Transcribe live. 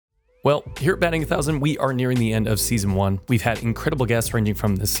Well, here at Batting 1000, we are nearing the end of season 1. We've had incredible guests ranging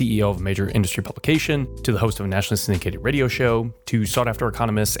from the CEO of a major industry publication, to the host of a nationally syndicated radio show, to sought-after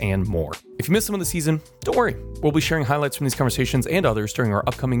economists, and more. If you missed some of the season, don't worry. We'll be sharing highlights from these conversations and others during our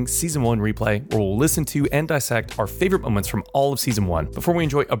upcoming season 1 replay, where we'll listen to and dissect our favorite moments from all of season 1 before we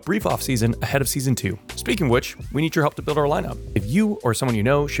enjoy a brief off-season ahead of season 2. Speaking of which, we need your help to build our lineup. If you or someone you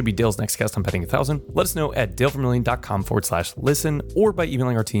know should be Dale's next guest on Batting 1000, let us know at dalevermillion.com/listen or by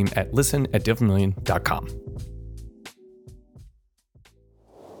emailing our team at listen@dalevermillion.com.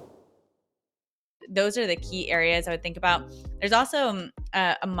 Those are the key areas I would think about. There's also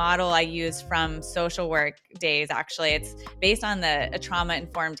a model I use from social work days, actually. It's based on a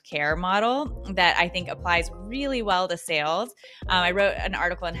trauma-informed care model that I think applies really well to sales. I wrote an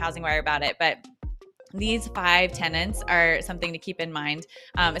article in Housing Wire about it, but these 5 tenets are something to keep in mind,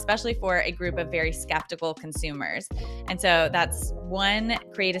 especially for a group of very skeptical consumers. And so that's 1,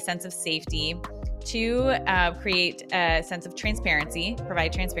 create a sense of safety. 2, create a sense of transparency,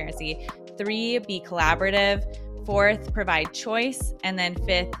 provide transparency. 3, be collaborative. 4th, provide choice. And then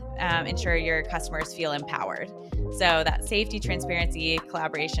 5th, ensure your customers feel empowered. So that safety, transparency,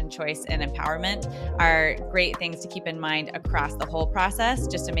 collaboration, choice, and empowerment are great things to keep in mind across the whole process,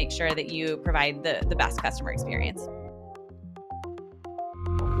 just to make sure that you provide the best customer experience.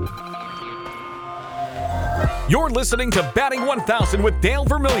 You're listening to Batting 1000 with Dale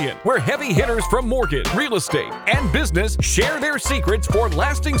Vermillion, where heavy hitters from mortgage, real estate, and business share their secrets for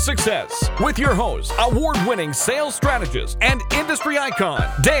lasting success. With your host, award-winning sales strategist and industry icon,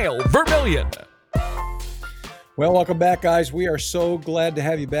 Dale Vermillion. Well, welcome back, guys. We are so glad to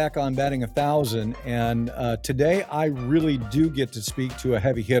have you back on Batting 1000. And today, I really do get to speak to a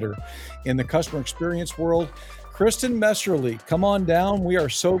heavy hitter in the customer experience world. Kristin Messerli, come on down. We are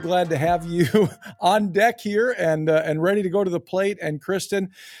so glad to have you on deck here and ready to go to the plate. And Kristin,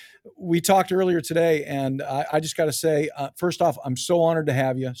 we talked earlier today, and I just got to say, first off, I'm so honored to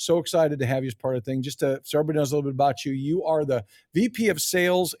have you. So excited to have you as part of the thing. Just so everybody knows a little bit about you, you are the VP of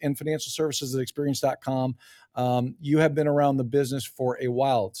Sales and Financial Services at Experience.com. You have been around the business for a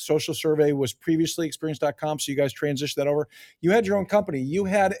while. Social Survey was previously Experience.com, so you guys transitioned that over. You had your own company. You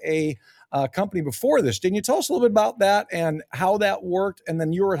had a company before this. Didn't you tell us a little bit about that and how that worked? And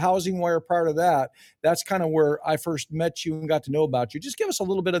then you were at Housing Wire prior to that. That's kind of where I first met you and got to know about you. Just give us a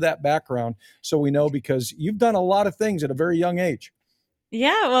little bit of that background so we know, because you've done a lot of things at a very young age.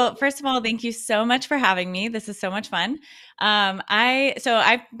 Yeah, well, first of all, thank you so much for having me. This is so much fun.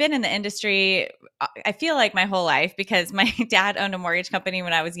 I've been in the industry, I feel like my whole life, because my dad owned a mortgage company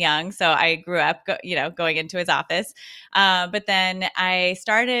when I was young. So I grew up, going into his office. But then I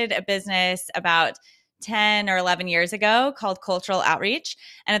started a business about 10 or 11 years ago called Cultural Outreach.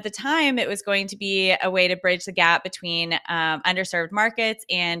 And at the time, it was going to be a way to bridge the gap between underserved markets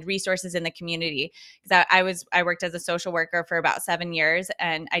and resources in the community. Because I worked as a social worker for about 7 years,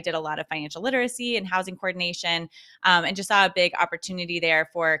 and I did a lot of financial literacy and housing coordination, and just saw a big opportunity there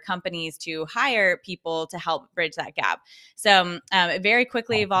for companies to hire people to help bridge that gap. So it very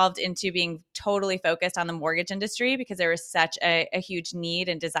quickly evolved into being totally focused on the mortgage industry, because there was such a huge need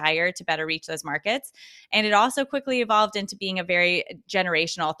and desire to better reach those markets. And it also quickly evolved into being a very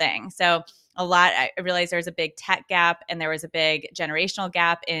generational thing. So I realized there was a big tech gap, and there was a big generational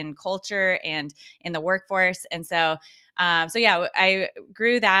gap in culture and in the workforce. And so I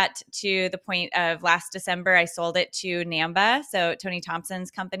grew that to the point of last December, I sold it to NAMBA, so Tony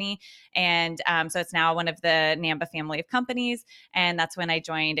Thompson's company. And so it's now one of the NAMBA family of companies. And that's when I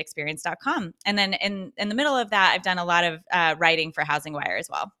joined Experience.com. And then in the middle of that, I've done a lot of writing for Housing Wire as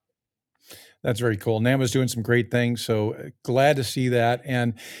well. That's very cool. NAMA's doing some great things, so glad to see that.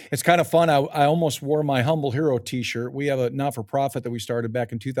 And it's kind of fun. I almost wore my Humble Hero t-shirt. We have a not-for-profit that we started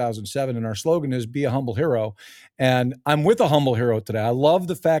back in 2007, and our slogan is Be a Humble Hero. And I'm with a Humble Hero today. I love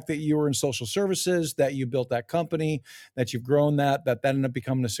the fact that you were in social services, that you built that company, that you've grown that ended up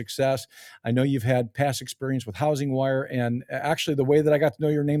becoming a success. I know you've had past experience with Housing Wire, and actually the way that I got to know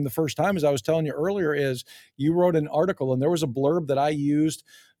your name the first time, as I was telling you earlier, is you wrote an article, and there was a blurb that I used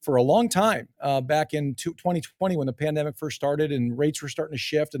for a long time back in 2020 when the pandemic first started and rates were starting to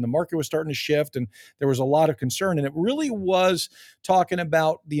shift and the market was starting to shift and there was a lot of concern. And it really was talking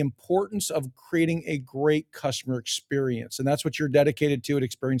about the importance of creating a great customer experience. And that's what you're dedicated to at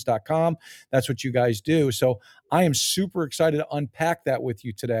Experience.com. That's what you guys do. So I am super excited to unpack that with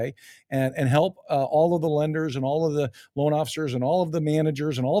you today and help all of the lenders and all of the loan officers and all of the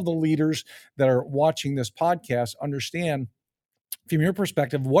managers and all of the leaders that are watching this podcast understand, from your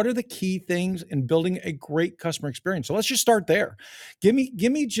perspective, what are the key things in building a great customer experience? So let's just start there. Give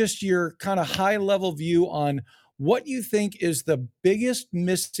me just your kind of high level view on what you think is the biggest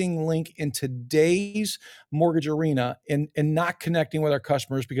missing link in today's mortgage arena in not connecting with our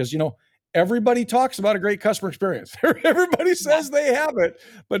customers, because, everybody talks about a great customer experience. Everybody says they have it,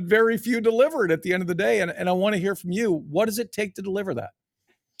 but very few deliver it at the end of the day. And I want to hear from you. What does it take to deliver that?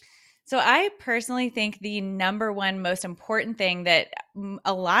 So I personally think the number one most important thing that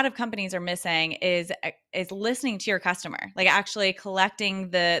a lot of companies are missing is listening to your customer, like actually collecting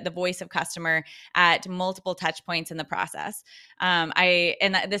the voice of customer at multiple touch points in the process.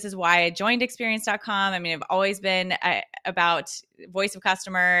 This is why I joined experience.com. I mean, I've always been about voice of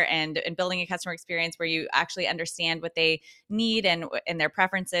customer and building a customer experience where you actually understand what they need and their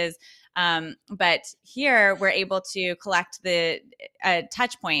preferences. But here we're able to collect the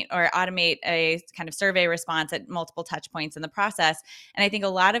touch point or automate a kind of survey response at multiple touch points in the process. And I think a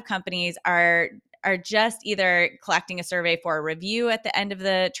lot of companies are just either collecting a survey for a review at the end of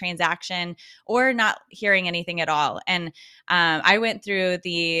the transaction or not hearing anything at all. And I went through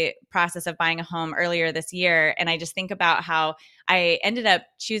the process of buying a home earlier this year, and I just think about how I ended up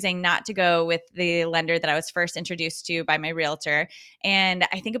choosing not to go with the lender that I was first introduced to by my realtor. And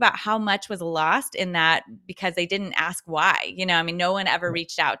I think about how much was lost in that because they didn't ask why. No one ever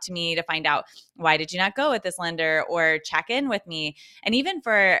reached out to me to find out, why did you not go with this lender, or check in with me. And even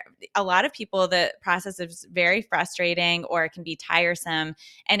for a lot of people, the process is very frustrating or it can be tiresome.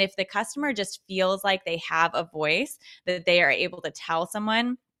 And if the customer just feels like they have a voice that they are able to tell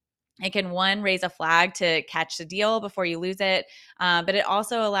someone, it can, one, raise a flag to catch the deal before you lose it. But it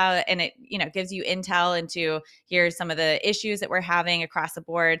also gives you intel into, here's some of the issues that we're having across the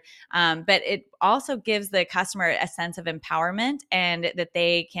board. But it also gives the customer a sense of empowerment and that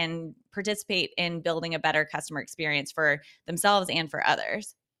they can participate in building a better customer experience for themselves and for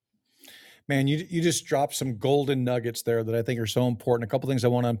others. Man, you just dropped some golden nuggets there that I think are so important. A couple things I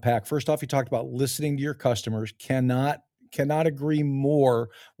want to unpack. First off, you talked about listening to your customers. Cannot agree more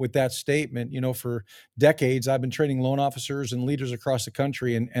with that statement. For decades, I've been training loan officers and leaders across the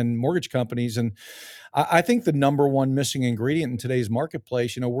country and mortgage companies. And I think the number one missing ingredient in today's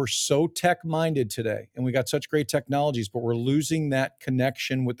marketplace, we're so tech-minded today and we got such great technologies, but we're losing that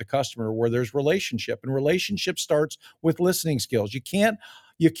connection with the customer where there's relationship. And relationship starts with listening skills. You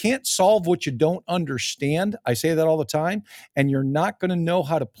can't solve what you don't understand. I say that all the time. And you're not going to know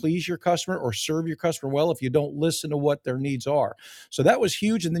how to please your customer or serve your customer well if you don't listen to what their needs are. So that was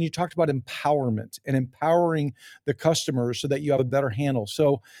huge. And then you talked about empowerment and empowering the customer so that you have a better handle.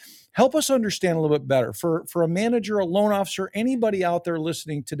 So help us understand a little bit better for a manager, a loan officer, anybody out there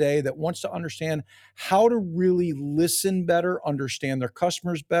listening today that wants to understand how to really listen better, understand their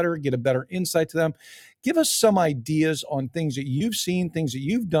customers better, get a better insight to them. Give us some ideas on things that you've seen, things that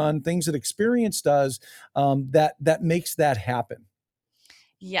you've done, things that experience does that makes that happen.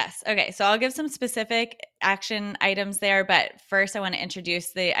 Yes. Okay. So I'll give some specific action items there. But first, I want to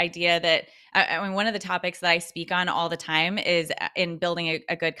introduce the idea that one of the topics that I speak on all the time is in building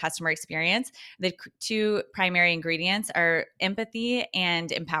a good customer experience. The two primary ingredients are empathy and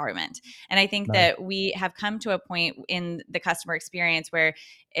empowerment. And I think that we have come to a point in the customer experience where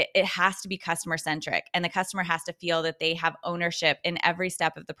it has to be customer centric and the customer has to feel that they have ownership in every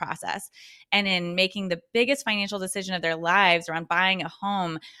step of the process. And in making the biggest financial decision of their lives around buying a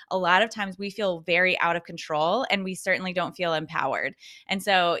home, a lot of times we feel very out of control and we certainly don't feel empowered. And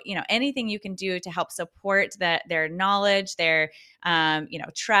so, anything you can do to help support their knowledge, their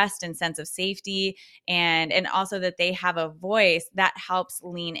trust and sense of safety, and also that they have a voice, that helps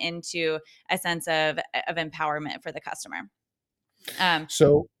lean into a sense of empowerment for the customer. Yeah.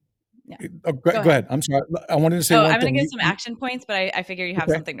 Go Go ahead. I'm sorry. I wanted to say one thing. I'm going to give some action points, but I figure you have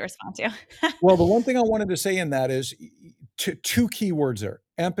something to respond to. Well, the one thing I wanted to say in that is two key words there: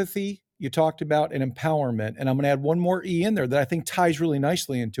 empathy, you talked about, and empowerment. And I'm going to add one more E in there that I think ties really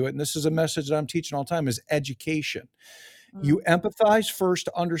nicely into it. And this is a message that I'm teaching all the time: is education. You empathize first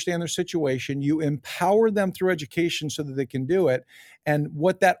to understand their situation. You empower them through education so that they can do it. And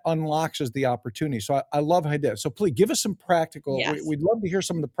what that unlocks is the opportunity. So I love how you did. So please give us some practical, Yes. We'd love to hear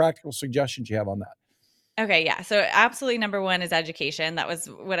some of the practical suggestions you have on that. Okay, yeah. So absolutely number one is education. That was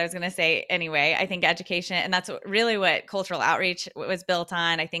what I was going to say anyway. I think education, and that's really what cultural outreach was built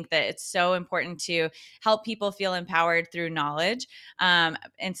on. I think that it's so important to help people feel empowered through knowledge. And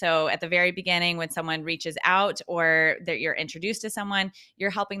so at the very beginning, when someone reaches out or that you're introduced to someone, you're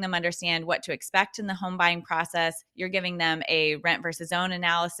helping them understand what to expect in the home buying process. You're giving them a rent versus own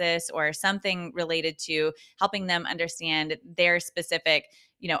analysis or something related to helping them understand their specific,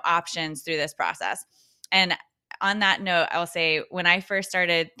 options through this process. And on that note, I'll say when I first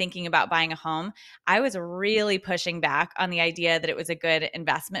started thinking about buying a home, I was really pushing back on the idea that it was a good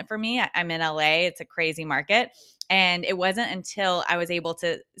investment for me. I'm in LA, it's a crazy market. And it wasn't until I was able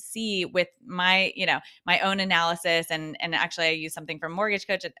to see with my, my own analysis, and actually I use something from Mortgage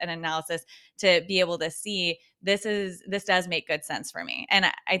Coach, an analysis, to be able to see this does make good sense for me. And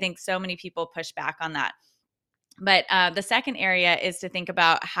I think so many people push back on that. But the second area is to think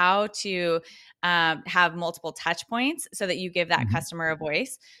about how to have multiple touch points so that you give that customer a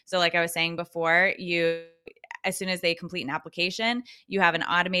voice. So like I was saying before, as soon as they complete an application, you have an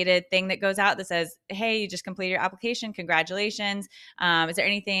automated thing that goes out that says, hey, you just completed your application. Congratulations. Is there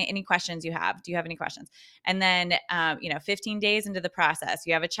any questions you have? Do you have any questions? And then, 15 days into the process,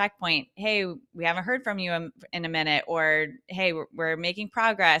 you have a checkpoint. Hey, we haven't heard from you in a minute, or, hey, we're making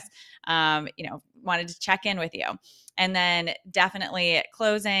progress. Wanted to check in with you. And then definitely at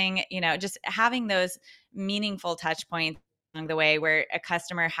closing, just having those meaningful touch points along the way where a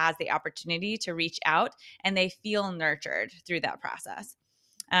customer has the opportunity to reach out and they feel nurtured through that process.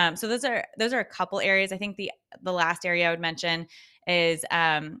 So those are a couple areas. I think the last area I would mention is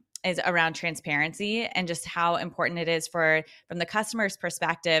around transparency, and just how important it is from the customer's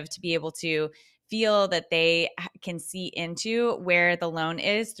perspective to be able to feel that they can see into where the loan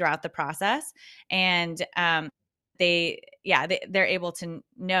is throughout the process. And they're able to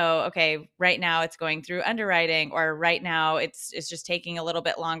know, okay, right now it's going through underwriting, or right now it's just taking a little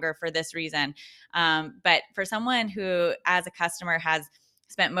bit longer for this reason. But for someone who, as a customer, has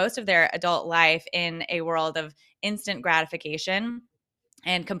spent most of their adult life in a world of instant gratification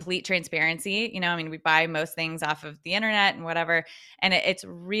and complete transparency, we buy most things off of the internet and whatever, and it's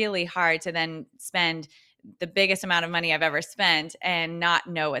really hard to then spend the biggest amount of money I've ever spent and not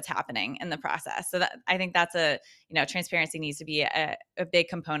know what's happening in the process. So that, I think that's transparency needs to be a big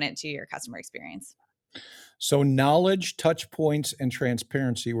component to your customer experience. So knowledge, touch points, and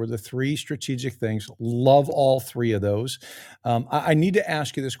transparency were the three strategic things. Love all three of those. I need to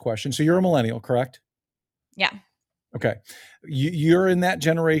ask you this question. So you're a millennial, correct? Yeah. Okay. You're in that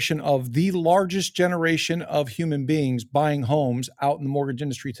generation of the largest generation of human beings buying homes out in the mortgage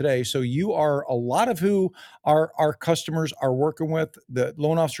industry today. So you are a lot of who our customers are working with, the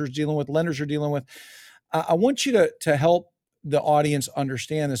loan officers dealing with, lenders are dealing with. I want you to help the audience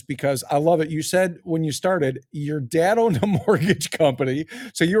understand this, because I love it. You said when you started, your dad owned a mortgage company.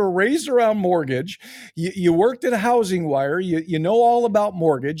 So you were raised around mortgage. You worked at Housing Wire. You know all about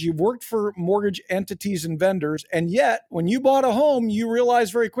mortgage. You've worked for mortgage entities and vendors. And yet when you bought a home, you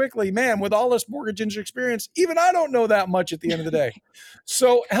realized very quickly, man, with all this mortgage industry experience, even I don't know that much at the end of the day.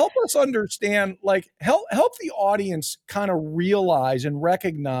 So help us understand, help the audience kind of realize and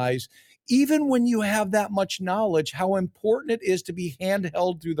recognize, even when you have that much knowledge, how important it is to be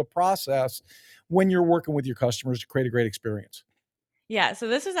handheld through the process when you're working with your customers to create a great experience. Yeah, so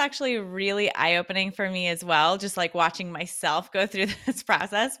this is actually really eye-opening for me as well, just like watching myself go through this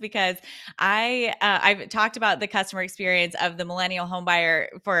process, because I've talked about the customer experience of the millennial homebuyer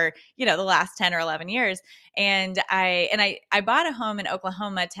for the last 10 or 11 years, and I bought a home in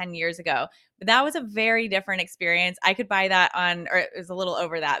Oklahoma 10 years ago. But that was a very different experience. I could buy that or it was a little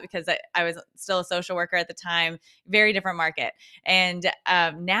over that, because I was still a social worker at the time, very different market. And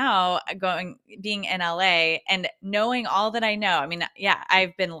now being in LA and knowing all that I know, I mean, yeah,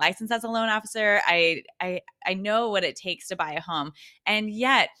 I've been licensed as a loan officer. I know what it takes to buy a home. And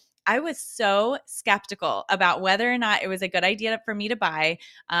yet I was so skeptical about whether or not it was a good idea for me to buy,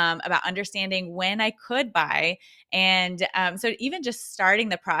 about understanding when I could buy. And so even just starting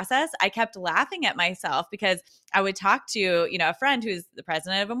the process, I kept laughing at myself, because I would talk to, a friend who's the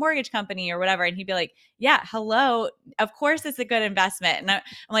president of a mortgage company or whatever, and he'd be like, yeah, hello, of course it's a good investment. And I'm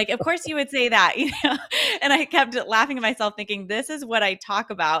like, of course you would say that, And I kept laughing at myself, thinking, this is what I talk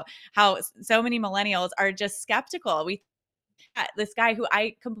about, how so many millennials are just skeptical. This guy who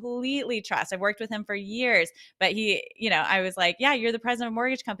I completely trust. I've worked with him for years, but I was like, yeah, you're the president of a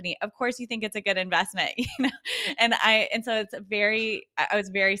mortgage company. Of course you think it's a good investment, and so I was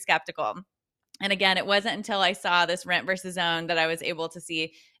very skeptical. And again, it wasn't until I saw this rent versus own that I was able to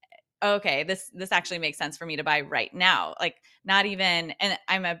see, okay, this actually makes sense for me to buy right now. Like, not even, and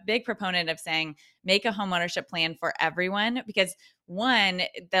I'm a big proponent of saying, make a homeownership plan for everyone, because one,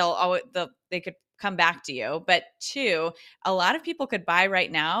 they could come back to you, but two, a lot of people could buy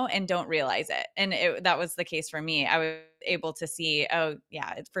right now and don't realize it. And that was the case for me. I was able to see, oh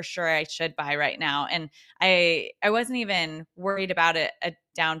yeah, it's for sure I should buy right now. And I wasn't even worried about a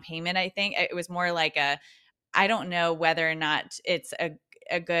down payment. I think it was more like I don't know whether or not it's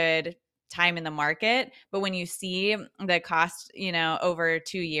a good time in the market. But when you see the cost, over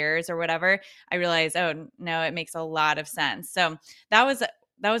 2 years or whatever, I realized, oh no, it makes a lot of sense. So that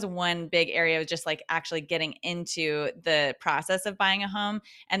was one big area of just like actually getting into the process of buying a home.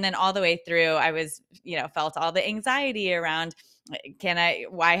 And then all the way through, I was, felt all the anxiety around,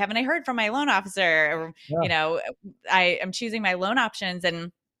 why haven't I heard from my loan officer? Or, Yeah. I am choosing my loan options.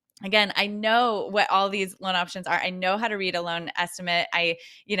 And again, I know what all these loan options are. I know how to read a loan estimate.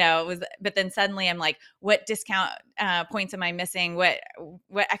 But then suddenly I'm like, what discount points am I missing? What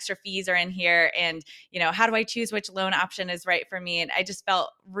extra fees are in here? And, how do I choose which loan option is right for me? And I just felt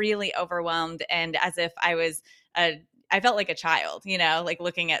really overwhelmed, and as if I felt like a child, like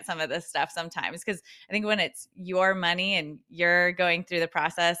looking at some of this stuff sometimes, because I think when it's your money and you're going through the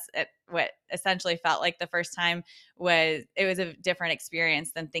process, what essentially felt like the first time was a different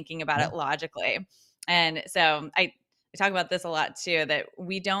experience than thinking about it logically. And so I talk about this a lot too, that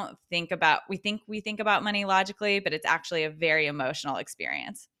we think about money logically, but it's actually a very emotional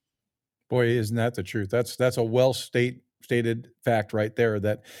experience. Boy, isn't that the truth? That's a stated fact right there,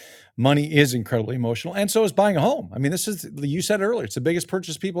 that money is incredibly emotional, and so is buying a home. I mean, this is, you said earlier, it's the biggest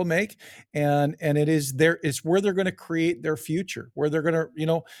purchase people make, and it's where they're going to create their future, where they're going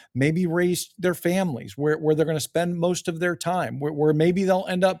to, maybe raise their families, where they're going to spend most of their time, where maybe they'll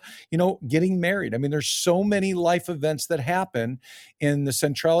end up, getting married. I mean, there's so many life events that happen in the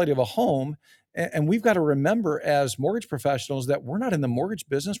centrality of a home. And we've got to remember as mortgage professionals that we're not in the mortgage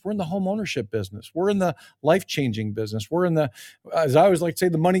business. We're in the home ownership business. We're in the life-changing business. We're in the, as I always like to say,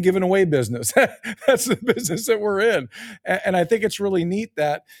 the money given away business. That's the business that we're in. And I think it's really neat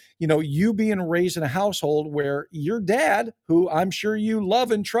that, you being raised in a household where your dad, who I'm sure you love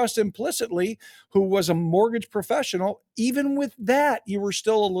and trust implicitly, who was a mortgage professional, even with that, you were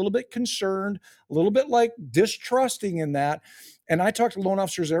still a little bit concerned, a little bit like distrusting in that. And I talk to loan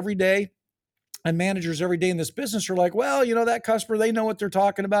officers every day, and managers every day in this business are like, well, that customer, they know what they're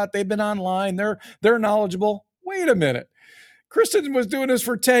talking about. They've been online. They're knowledgeable. Wait a minute. Kristin was doing this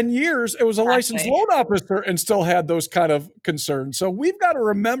for 10 years. It was a licensed Exactly. loan officer and still had those kind of concerns. So we've got to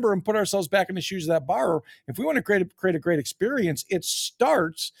remember and put ourselves back in the shoes of that borrower. If we want to create a great experience, it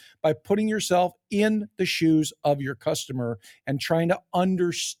starts by putting yourself in the shoes of your customer and trying to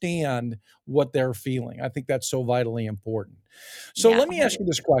understand what they're feeling. I think that's so vitally important. So let me ask you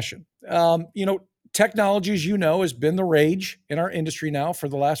this question. Technology, as you know, has been the rage in our industry now for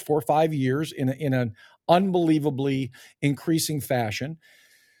the last 4 or 5 years in an unbelievably increasing fashion.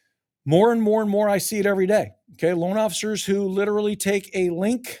 More and more and more, I see it every day. Okay. Loan officers who literally take a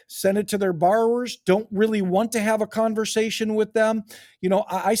link, send it to their borrowers, don't really want to have a conversation with them.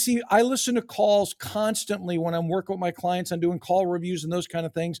 I listen to calls constantly when I'm working with my clients. I'm doing call reviews and those kind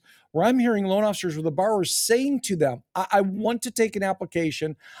of things, where I'm hearing loan officers with the borrowers saying to them, I want to take an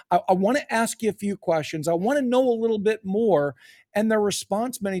application. I want to ask you a few questions. I want to know a little bit more. And their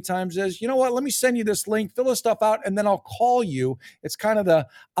response many times is, you know what, let me send you this link, fill this stuff out, and then I'll call you. It's kind of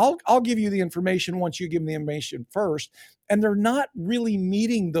I'll give you the information once you give me the information first. And they're not really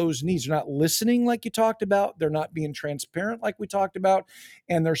meeting those needs. They're not listening like you talked about. They're not being transparent like we talked about.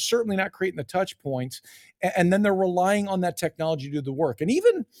 And they're certainly not creating the touch points. And then they're relying on that technology to do the work. And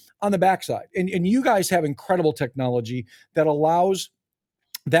even on the backside, and you guys have incredible technology that allows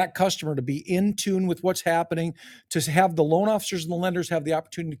that customer to be in tune with what's happening, to have the loan officers and the lenders have the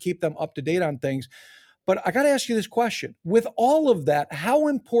opportunity to keep them up to date on things. But I got to ask you this question. With all of that, how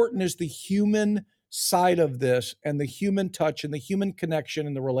important is the human side of this and the human touch and the human connection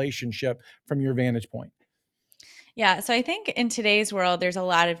and the relationship from your vantage point? Yeah. So I think in today's world, there's a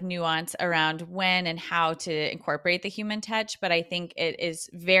lot of nuance around when and how to incorporate the human touch, but I think it is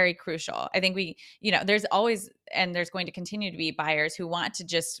very crucial. I think there's always, and there's going to continue to be buyers who want to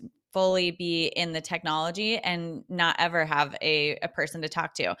just fully be in the technology and not ever have a person to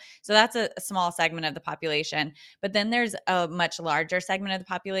talk to. So that's a small segment of the population. But then there's a much larger segment of the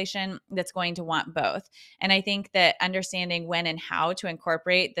population that's going to want both. And I think that understanding when and how to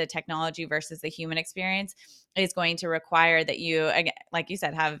incorporate the technology versus the human experience is going to require that you, again, like you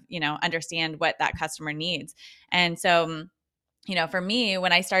said, have, understand what that customer needs. And so, for me,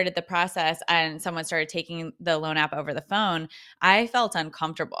 when I started the process and someone started taking the loan app over the phone, I felt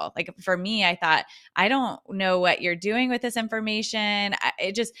uncomfortable. Like for me, I thought, I don't know what you're doing with this information.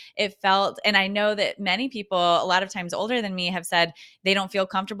 It felt, and I know that many people, a lot of times older than me, have said they don't feel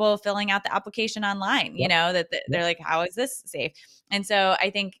comfortable filling out the application online, they're like, how is this safe? And so I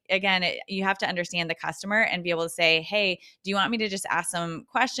think, again, you have to understand the customer and be able to say, hey, do you want me to just ask some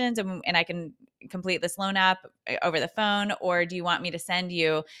questions and I can complete this loan app over the phone, or do you want me to send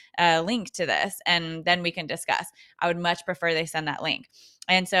you a link to this and then we can discuss? I would much prefer they send that link.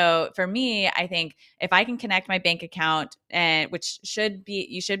 And so for me, I think if I can connect my bank account, and which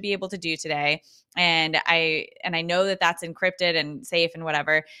you should be able to do today, and I know that that's encrypted and safe and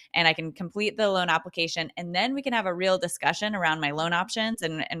whatever, and I can complete the loan application, and then we can have a real discussion around my loan options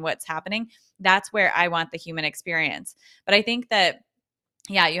and what's happening. That's where I want the human experience. But I think that,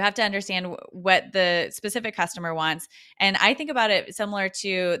 yeah, you have to understand what the specific customer wants. And I think about it similar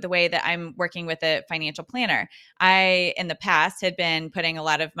to the way that I'm working with a financial planner. I, in the past, had been putting a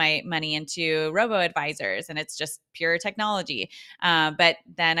lot of my money into robo advisors, and it's just pure technology. But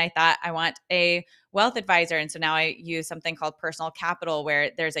then I thought I want a wealth advisor. And so now I use something called personal capital,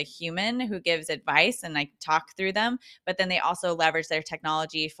 where there's a human who gives advice and I talk through them, but then they also leverage their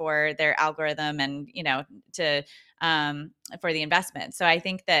technology for their algorithm and, to for the investment. So I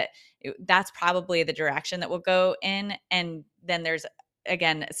think that that's probably the direction that we'll go in. And then there's,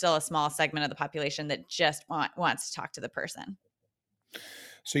 again, still a small segment of the population that just wants to talk to the person.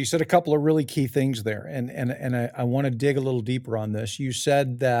 So you said a couple of really key things there, and I want to dig a little deeper on this. You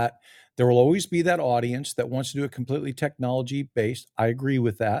said that there will always be that audience that wants to do it completely technology based. I agree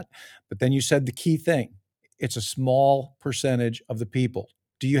with that. But then you said the key thing, it's a small percentage of the people.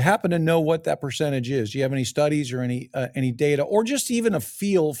 Do you happen to know what that percentage is? Do you have any studies or any data, or just even a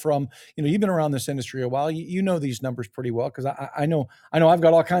feel from, you've been around this industry a while, you know these numbers pretty well, because I know I've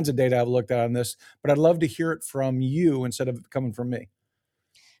got all kinds of data I've looked at on this, but I'd love to hear it from you instead of coming from me.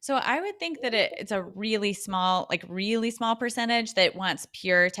 So I would think that it's a really small percentage that wants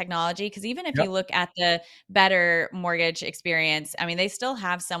pure technology. Because even if Yep. you look at the Better mortgage experience, I mean, they still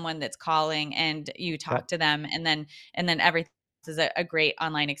have someone that's calling and you talk Yep. to them, and then everything is a great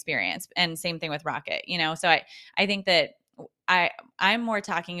online experience. And same thing with Rocket. So I think that I'm more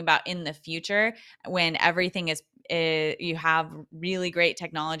talking about in the future, when everything is you have really great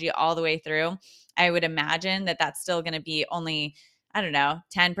technology all the way through. I would imagine that that's still going to be only, I don't know,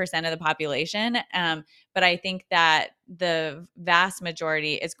 10% of the population. But I think that the vast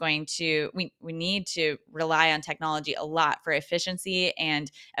majority is going to, we need to rely on technology a lot for efficiency and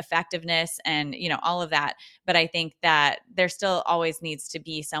effectiveness and, all of that. But I think that there still always needs to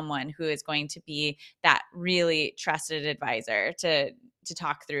be someone who is going to be that really trusted advisor to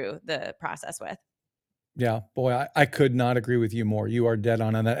talk through the process with. Yeah, boy, I could not agree with you more. You are dead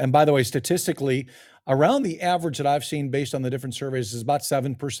on that. And by the way, statistically, around the average that I've seen based on the different surveys is about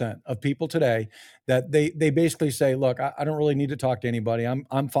 7% of people today that they basically say, look, I don't really need to talk to anybody.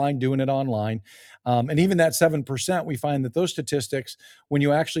 I'm fine doing it online. And even that 7%, we find that those statistics, when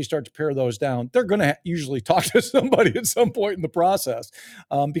you actually start to pare those down, they're going to usually talk to somebody at some point in the process.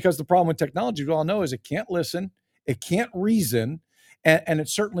 Because the problem with technology, we all know, is it can't listen, it can't reason, and it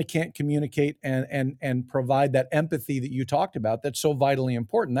certainly can't communicate and provide that empathy that you talked about that's so vitally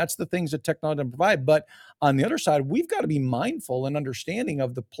important. That's the things that technology can provide. But on the other side, we've got to be mindful and understanding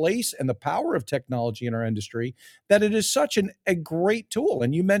of the place and the power of technology in our industry, that it is such a great tool.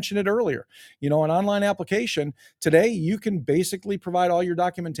 And you mentioned it earlier, an online application today, you can basically provide all your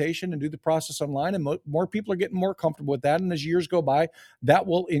documentation and do the process online, and more people are getting more comfortable with that. And as years go by, that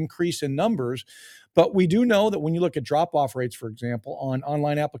will increase in numbers. But we do know that when you look at drop-off rates, for example, on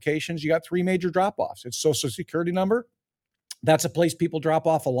online applications, you got three major drop-offs. It's Social Security number. That's a place people drop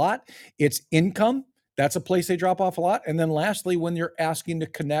off a lot. It's income. That's a place they drop off a lot. And then lastly, when you're asking to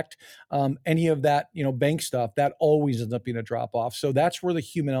connect any of that, bank stuff, that always ends up being a drop off. So that's where the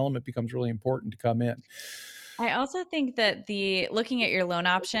human element becomes really important to come in. I also think that looking at your loan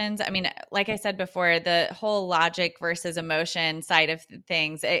options, I mean, like I said before, the whole logic versus emotion side of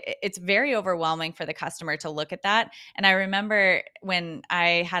things, it's very overwhelming for the customer to look at that. And I remember when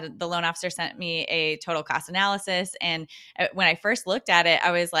I had the loan officer sent me a total cost analysis, and when I first looked at it, I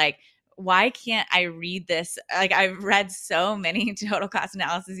was like, why can't I read this? Like, I've read so many total cost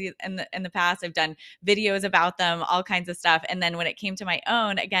analyses in the past. I've done videos about them, all kinds of stuff. And then when it came to my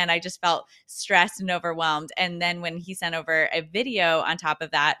own, again, I just felt stressed and overwhelmed. And then when he sent over a video on top of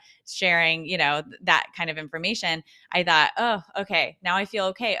that, sharing, that kind of information, I thought, oh, okay, now I feel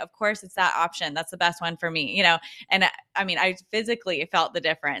okay. Of course, it's that option. That's the best one for me, And I mean, I physically felt the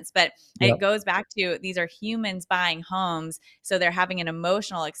difference, but Yep. it goes back to, these are humans buying homes. So they're having an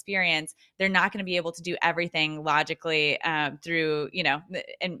emotional experience. They're not going to be able to do everything logically through,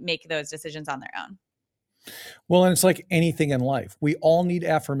 and make those decisions on their own. Well, and it's like anything in life. We all need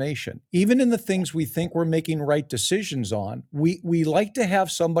affirmation. Even in the things we think we're making right decisions on, we like to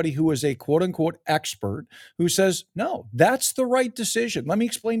have somebody who is a quote unquote expert who says, no, that's the right decision. Let me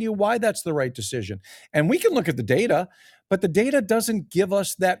explain to you why that's the right decision. And we can look at the data, but the data doesn't give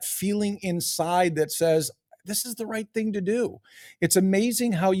us that feeling inside that says, this is the right thing to do. It's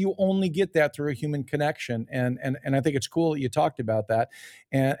amazing how you only get that through a human connection. And I think it's cool that you talked about that.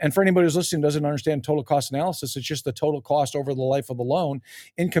 And for anybody who's listening who doesn't understand total cost analysis, it's just the total cost over the life of the loan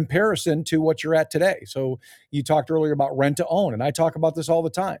in comparison to what you're at today. So you talked earlier about rent to own, and I talk about this all the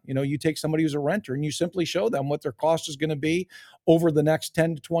time. You take somebody who's a renter and you simply show them what their cost is going to be over the next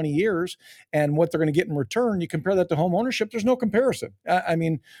 10 to 20 years and what they're going to get in return. You compare that to home ownership, there's no comparison. I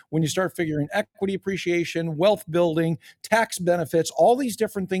mean, when you start figuring equity appreciation, wealth building, tax benefits, all these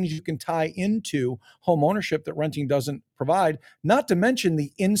different things you can tie into home ownership that renting doesn't provide, not to mention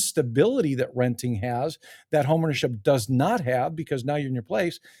the instability that renting has that home ownership does not have, because now you're in your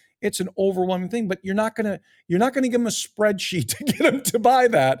place. It's an overwhelming thing, but you're not gonna give them a spreadsheet to get them to buy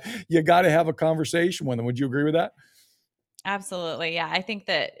that. You got to have a conversation with them. Would you agree with that? Absolutely. Yeah. I think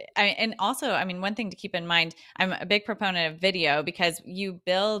that, and also, one thing to keep in mind, I'm a big proponent of video because you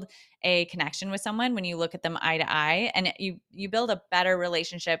build a connection with someone when you look at them eye to eye, and you build a better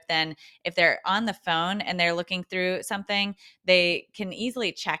relationship than if they're on the phone and they're looking through something. They can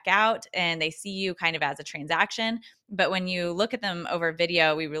easily check out and they see you kind of as a transaction. But when you look at them over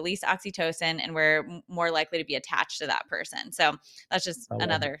video, we release oxytocin and we're more likely to be attached to that person. So that's just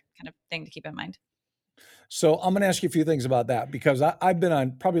another kind of thing to keep in mind. So I'm going to ask you a few things about that, because I've been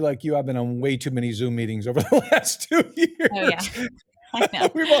on, probably like you, I've been on way too many Zoom meetings over the last 2 years. Oh, yeah. I know.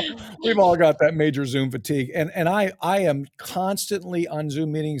 we've all got that major Zoom fatigue. And I am constantly on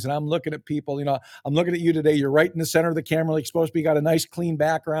Zoom meetings, and I'm looking at people, I'm looking at you today. You're right in the center of the camera, like supposed to be, got a nice clean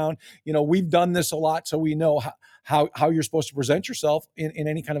background. We've done this a lot, so we know how you're supposed to present yourself in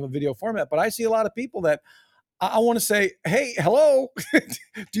any kind of a video format. But I see a lot of people that I want to say, hey, hello,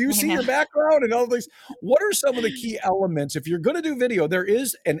 do you see your background and all these? What are some of the key elements? If you're going to do video, there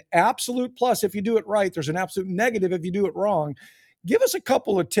is an absolute plus if you do it right. There's an absolute negative if you do it wrong. Give us a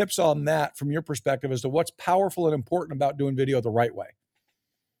couple of tips on that from your perspective as to what's powerful and important about doing video the right way.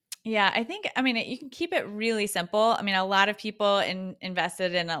 Yeah, I think, you can keep it really simple. A lot of people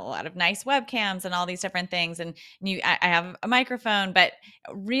invested in a lot of nice webcams and all these different things. And I have a microphone, but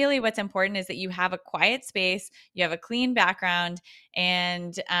really what's important is that you have a quiet space, you have a clean background,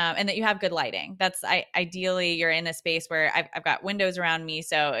 and that you have good lighting. That's ideally you're in a space where I've got windows around me.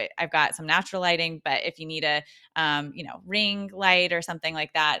 So I've got some natural lighting, but if you need a, ring light or something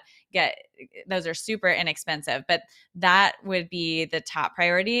like that, those are super inexpensive, but that would be the top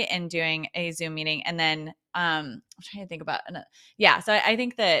priority in doing a Zoom meeting. And then I'm trying to think about, so I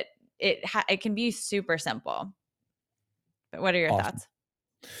think that it can be super simple. But what are your thoughts?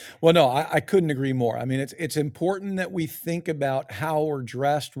 Well, no, I couldn't agree more. It's important that we think about how we're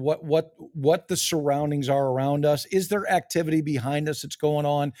dressed, what the surroundings are around us. Is there activity behind us that's going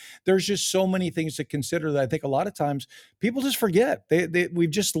on? There's just so many things to consider that I think a lot of times people just forget. We've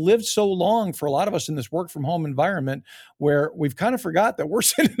just lived so long, for a lot of us, in this work from home environment where we've kind of forgot that we're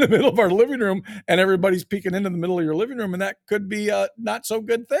sitting in the middle of our living room and everybody's peeking into the middle of your living room, and that could be a not so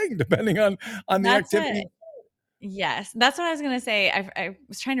good thing depending on the activity. Yes, that's what I was going to say. I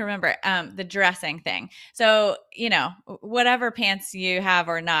was trying to remember the dressing thing. So, whatever pants you have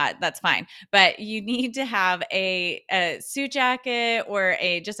or not, that's fine. But you need to have a suit jacket or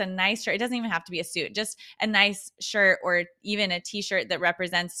just a nice shirt. It doesn't even have to be a suit, just a nice shirt or even a t-shirt that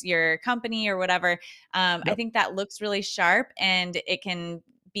represents your company or whatever. Yep. I think that looks really sharp, and it can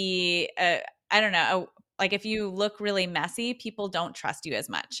be, like if you look really messy, people don't trust you as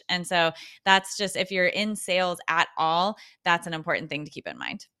much. And so that's just, if you're in sales at all, that's an important thing to keep in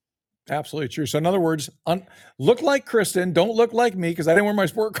mind. Absolutely true. So in other words, look like Kristin, don't look like me, because I didn't wear my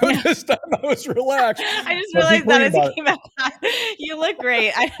sport coat this time. I was relaxed. I just realized that as you came out. You look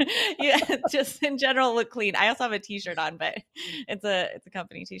great. You just in general look clean. I also have a t-shirt on, but it's a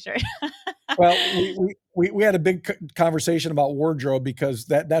company t-shirt. Well, we had a big conversation about wardrobe, because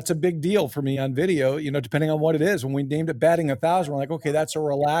that's a big deal for me on video, depending on what it is. When we named it Batting 1,000, we're like, okay, that's a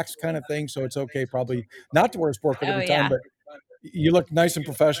relaxed kind of thing. So it's okay probably not to wear a sport coat every time, but you look nice and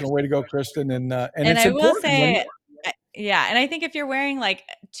professional. Way to go, Kristin. And it's I will important. say, yeah. And I think if you're wearing like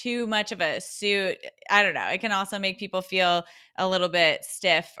too much of a suit, I don't know, it can also make people feel a little bit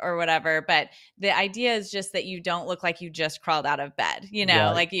stiff or whatever. But the idea is just that you don't look like you just crawled out of bed,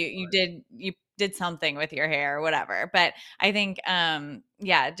 Right. like you did something with your hair or whatever. But I think,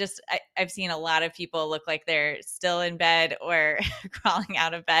 I've seen a lot of people look like they're still in bed or crawling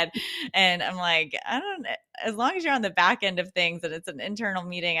out of bed. And I'm like, I don't know, as long as you're on the back end of things and it's an internal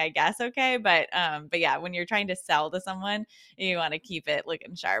meeting, I guess. Okay. But yeah, when you're trying to sell to someone, you want to keep it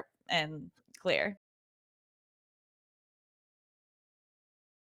looking sharp and clear.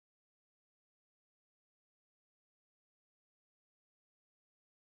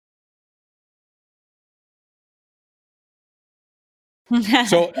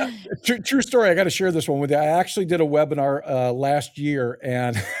 So true story. I got to share this one with you. I actually did a webinar last year,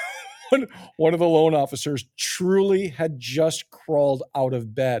 and one of the loan officers truly had just crawled out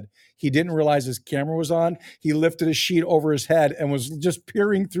of bed. He didn't realize his camera was on. He lifted a sheet over his head and was just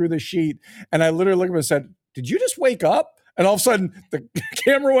peering through the sheet. And I literally looked at him and said, "Did you just wake up?" And all of a sudden, the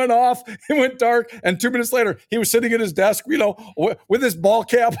camera went off. It went dark. And 2 minutes later, he was sitting at his desk, with his ball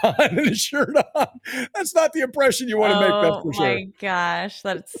cap on and his shirt on. That's not the impression you want to make, that's for sure. Oh my gosh,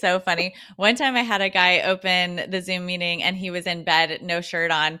 that's so funny. One time I had a guy open the Zoom meeting and he was in bed, no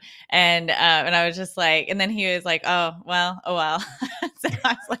shirt on. And I was just like, and then he was like, oh, well. So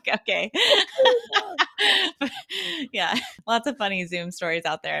I was like, okay. Yeah, lots of funny Zoom stories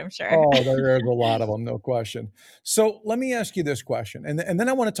out there, I'm sure. Oh, there's a lot of them, no question. So let me ask you this question, and then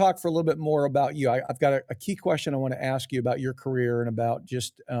I want to talk for a little bit more about you. I've got a key question I want to ask you about your career and about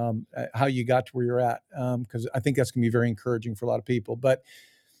just how you got to where you're at, because I think that's going to be very encouraging for a lot of people. But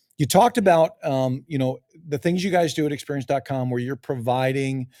you talked about, the things you guys do at experience.com where you're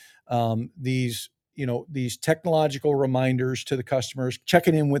providing these technological reminders to the customers,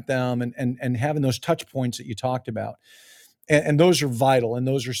 checking in with them and having those touch points that you talked about. And those are vital and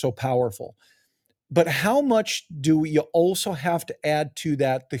those are so powerful. But how much do you also have to add to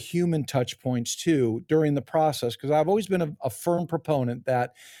that the human touch points too during the process? Because I've always been a firm proponent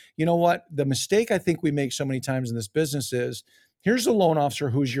that, you know what, the mistake I think we make so many times in this business is here's a loan officer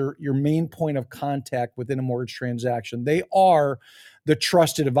who's your main point of contact within a mortgage transaction. They are the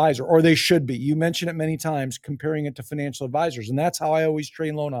trusted advisor, or they should be. You mentioned it many times, comparing it to financial advisors. And that's how I always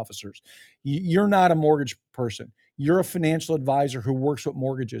train loan officers. You're not a mortgage person. You're a financial advisor who works with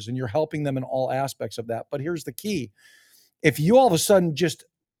mortgages and you're helping them in all aspects of that. But here's the key. If you all of a sudden just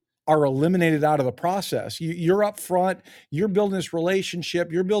are eliminated out of the process, you're up front, you're building this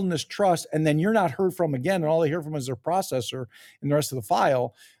relationship, you're building this trust, and then you're not heard from again, and all they hear from is their processor and the rest of the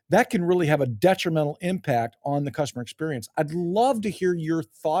file, that can really have a detrimental impact on the customer experience. I'd love to hear your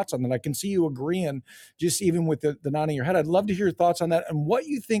thoughts on that. I can see you agreeing, just even with the nodding your head. I'd love to hear your thoughts on that and what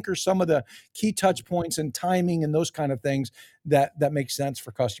you think are some of the key touch points and timing and those kind of things that make sense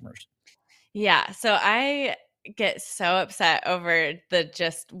for customers. Yeah. So I get so upset over the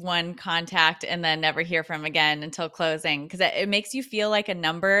just one contact and then never hear from again until closing, because it makes you feel like a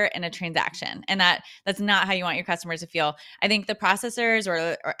number in a transaction, and that's not how you want your customers to feel. I think the processors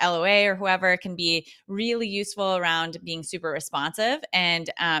or LOA or whoever can be really useful around being super responsive, and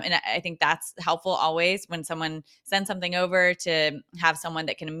I think that's helpful always when someone sends something over, to have someone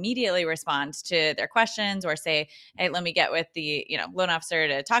that can immediately respond to their questions or say, hey, let me get with the loan officer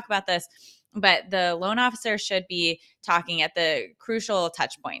to talk about this. But the loan officer should be talking at the crucial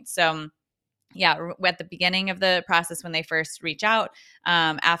touch points. So at the beginning of the process, when they first reach out,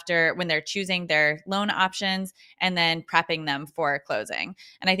 after when they're choosing their loan options, and then prepping them for closing.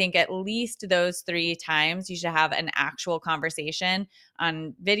 And I think at least those 3 times you should have an actual conversation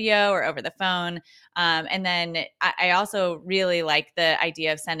on video or over the phone. And then I also really like the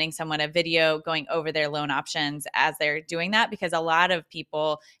idea of sending someone a video going over their loan options as they're doing that, because a lot of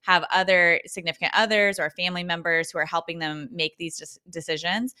people have other significant others or family members who are helping them make these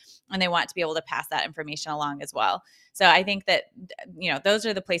decisions, and they want to be able to pass that information along as well. So I think that, those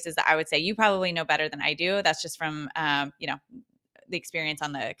are the places that I would say you probably know better than I do. That's just from, the experience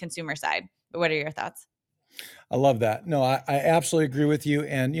on the consumer side. But what are your thoughts? I love that. No, I absolutely agree with you.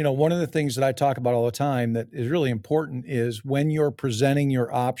 And, one of the things that I talk about all the time that is really important is when you're presenting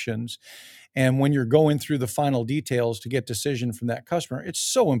your options and when you're going through the final details to get decision from that customer, it's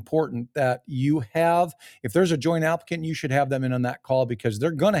so important that you have, if there's a joint applicant, you should have them in on that call, because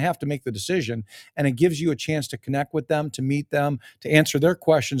they're going to have to make the decision. And it gives you a chance to connect with them, to meet them, to answer their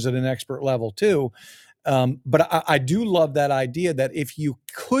questions at an expert level too. But I do love that idea that if you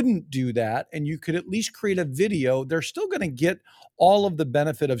couldn't do that and you could at least create a video, they're still going to get all of the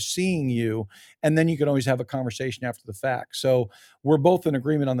benefit of seeing you. And then you can always have a conversation after the fact. So we're both in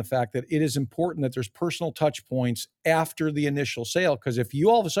agreement on the fact that it is important that there's personal touch points after the initial sale. Because if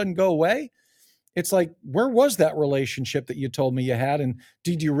you all of a sudden go away, it's like, where was that relationship that you told me you had? And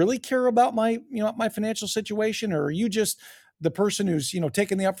did you really care about my financial situation? Or are you just the person who's,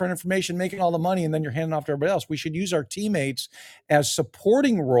 taking the upfront information, making all the money, and then you're handing off to everybody else? We should use our teammates as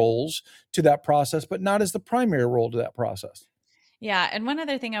supporting roles to that process, but not as the primary role to that process. Yeah. And one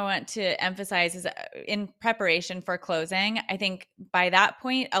other thing I want to emphasize is in preparation for closing, I think by that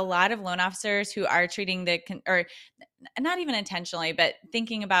point, a lot of loan officers who are treating or not even intentionally, but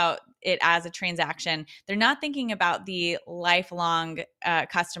thinking about it as a transaction, they're not thinking about the lifelong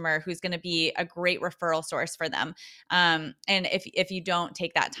customer who's going to be a great referral source for them. And if you don't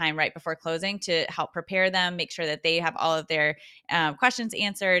take that time right before closing to help prepare them, make sure that they have all of their questions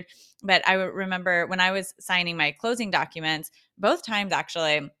answered. But I remember when I was signing my closing documents, both times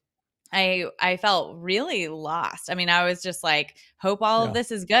actually, I felt really lost. I mean, I was just like, hope all of this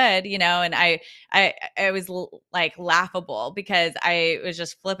is good, and I was like laughable because I was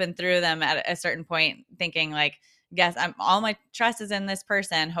just flipping through them at a certain point thinking like, guess all my trust is in this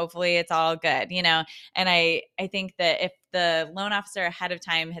person. Hopefully it's all good, and I think that if the loan officer ahead of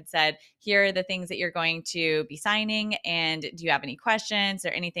time had said, here are the things that you're going to be signing, and do you have any questions or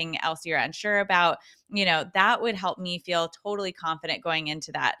anything else you're unsure about, that would help me feel totally confident going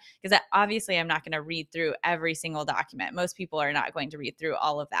into that. Because obviously I'm not going to read through every single document. Most people are not going to read through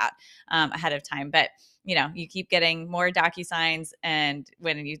all of that ahead of time. But you keep getting more DocuSigns, and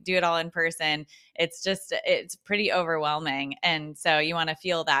when you do it all in person, it's pretty overwhelming. And so you want to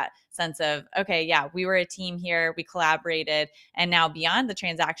feel that sense of, okay, yeah, we were a team here, we collaborated, and now beyond the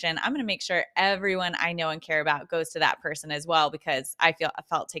transaction, I'm going to make sure everyone I know and care about goes to that person as well, because I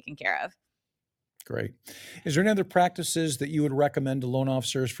felt taken care of. Great. Is there any other practices that you would recommend to loan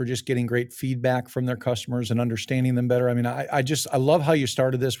officers for just getting great feedback from their customers and understanding them better? I mean, I love how you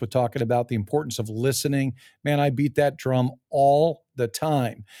started this with talking about the importance of listening. Man, I beat that drum all the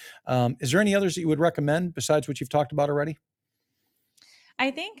time. Is there any others that you would recommend besides what you've talked about already? I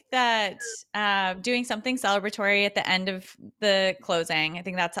think that doing something celebratory at the end of the closing, I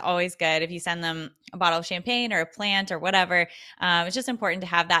think that's always good. If you send them a bottle of champagne or a plant or whatever, it's just important to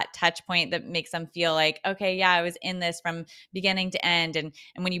have that touch point that makes them feel like, okay, yeah, I was in this from beginning to end. And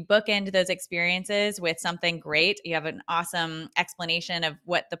when you bookend those experiences with something great, you have an awesome explanation of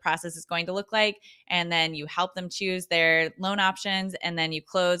what the process is going to look like. And then you help them choose their loan options. And then you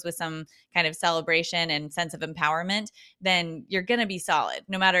close with some kind of celebration and sense of empowerment. Then you're going to be solid.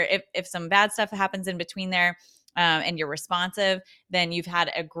 No matter if some bad stuff happens in between there and you're responsive, then you've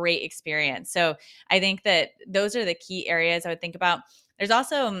had a great experience. So I think that those are the key areas I would think about. There's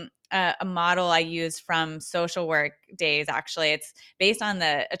also a model I use from social work days. Actually, it's based on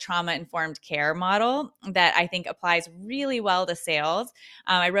a trauma-informed care model that I think applies really well to sales.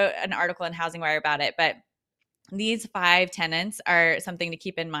 I wrote an article in Housing Wire about it, but these 5 tenets are something to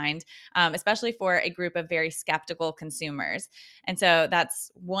keep in mind, especially for a group of very skeptical consumers. And so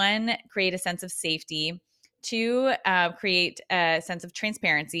that's 1, create a sense of safety. 2, create a sense of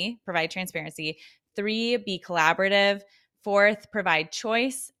transparency, provide transparency. 3, be collaborative. 4th, provide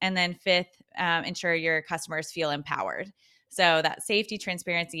choice. And then 5th, ensure your customers feel empowered. So that safety,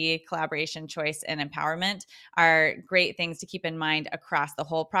 transparency, collaboration, choice, and empowerment are great things to keep in mind across the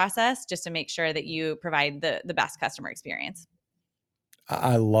whole process, just to make sure that you provide the best customer experience.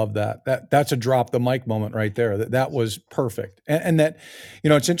 I love that. That's a drop the mic moment right there. That was perfect. And that,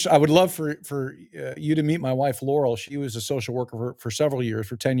 it's interesting. I would love for you to meet my wife, Laurel. She was a social worker for several years,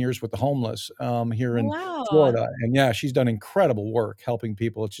 for 10 years with the homeless here in Wow. Florida. And yeah, she's done incredible work helping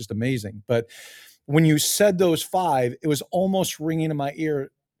people. It's just amazing. But when you said those 5, it was almost ringing in my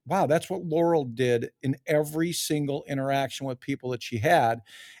ear. Wow, that's what Laurel did in every single interaction with people that she had.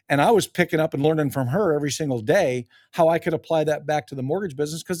 And I was picking up and learning from her every single day how I could apply that back to the mortgage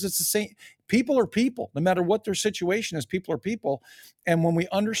business, because it's the same. People are people, no matter what their situation is. People are people. And when we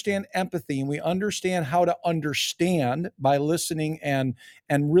understand empathy and we understand how to understand by listening and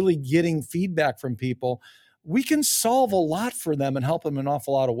really getting feedback from people, we can solve a lot for them and help them in an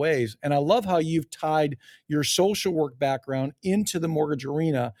awful lot of ways. And I love how you've tied your social work background into the mortgage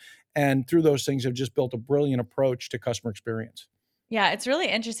arena, and through those things have just built a brilliant approach to customer experience. Yeah, it's really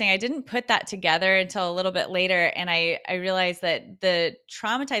interesting. I didn't put that together until a little bit later. And I realized that the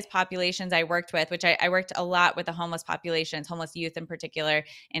traumatized populations I worked with, which I worked a lot with the homeless populations, homeless youth in particular,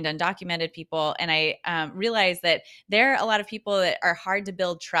 and undocumented people. And I realized that there are a lot of people that are hard to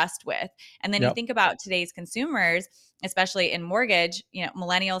build trust with. And then you think about today's consumers, especially in mortgage,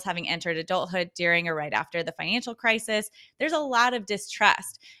 millennials having entered adulthood during or right after the financial crisis, there's a lot of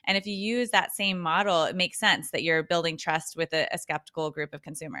distrust. And if you use that same model, it makes sense that you're building trust with a skeptical group of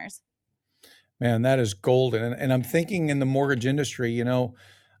consumers. Man, that is golden. And I'm thinking in the mortgage industry,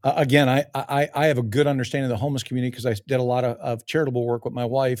 again, I have a good understanding of the homeless community because I did a lot of charitable work with my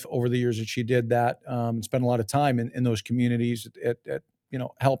wife over the years that she did that, and spent a lot of time in those communities at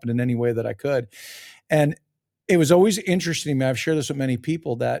helping in any way that I could. And it was always interesting to me. I've shared this with many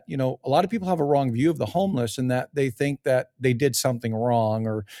people that, a lot of people have a wrong view of the homeless, and that they think that they did something wrong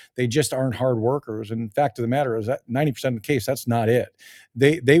or they just aren't hard workers. And the fact of the matter is that 90% of the case, that's not it.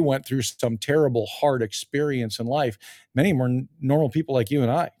 they went through some terrible, hard experience in life. Many were normal people like you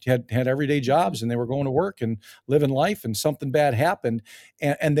and I, had everyday jobs, and they were going to work and living life, and something bad happened,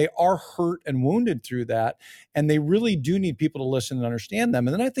 and they are hurt and wounded through that, and they really do need people to listen and understand them.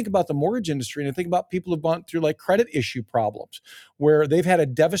 And then I think about the mortgage industry, and I think about people who've gone through like credit issue problems, where they've had a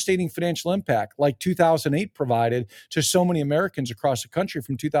devastating financial impact, like 2008 provided to so many Americans across the country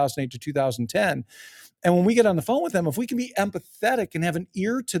from 2008 to 2010. And when we get on the phone with them, if we can be empathetic and have an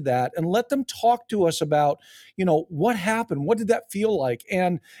ear to that and let them talk to us about, what happened, what did that feel like,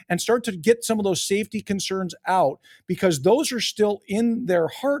 and start to get some of those safety concerns out, because those are still in their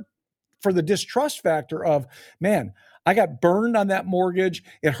heart for the distrust factor of, man, I got burned on that mortgage.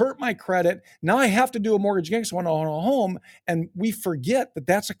 It hurt my credit. Now I have to do a mortgage again because I want to own a home. And we forget that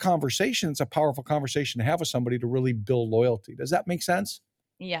that's a conversation. It's a powerful conversation to have with somebody to really build loyalty. Does that make sense?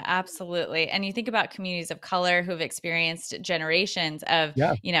 Yeah, absolutely. And you think about communities of color who've experienced generations of,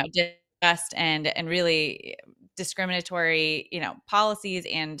 Yeah. distrust and really discriminatory, policies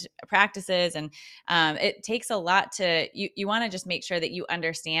and practices. And it takes a lot to, you want to just make sure that you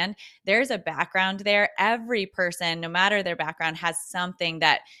understand there's a background there. Every person, no matter their background, has something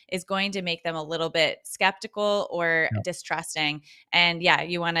that is going to make them a little bit skeptical or Yeah. distrusting. And yeah,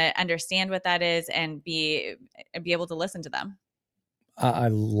 you want to understand what that is and be able to listen to them. I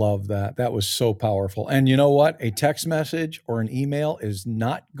love that. That was so powerful. And you know what? A text message or an email is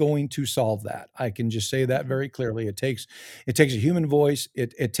not going to solve that. I can just say that very clearly. It takes a human voice.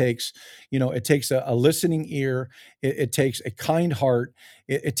 It takes, it takes a listening ear. It takes a kind heart.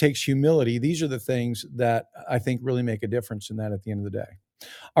 It takes humility. These are the things that I think really make a difference in that at the end of the day.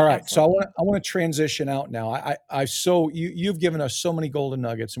 All right, so Absolutely. I want to transition out now. You've given us so many golden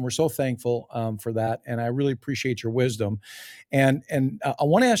nuggets, and we're so thankful for that. And I really appreciate your wisdom. And I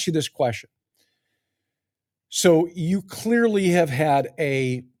want to ask you this question. So you clearly have had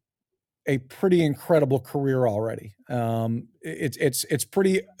a pretty incredible career already. It's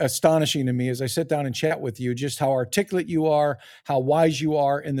pretty astonishing to me as I sit down and chat with you, just how articulate you are, how wise you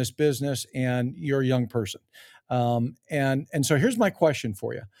are in this business, and you're a young person. And so here's my question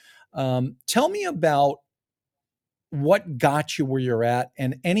for you. Tell me about what got you where you're at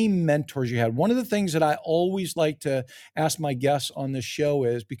and any mentors you had. One of the things that I always like to ask my guests on this show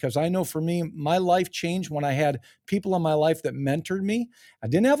is, because I know for me, my life changed when I had people in my life that mentored me. I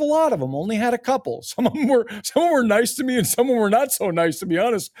didn't have a lot of them, only had a couple. Some of them were nice to me and some of them were not so nice, to be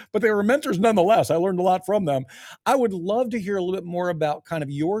honest, but they were mentors nonetheless. I learned a lot from them. I would love to hear a little bit more about kind of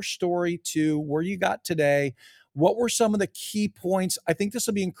your story to where you got today. What were some of the key points? I think this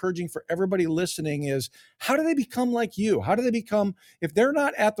will be encouraging for everybody listening is, how do they become like you? How do they become, if they're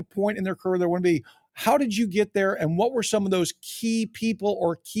not at the point in their career they want to be, how did you get there? And what were some of those key people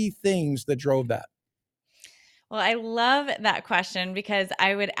or key things that drove that? Well, I love that question because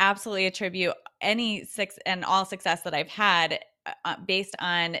I would absolutely attribute all success that I've had based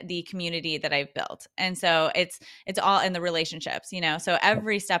on the community that I've built. And so it's all in the relationships, So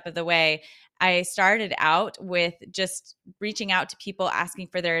every step of the way, I started out with just reaching out to people, asking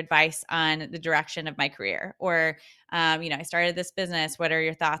for their advice on the direction of my career. Or, I started this business. What are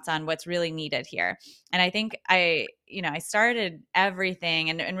your thoughts on what's really needed here? And I think I started everything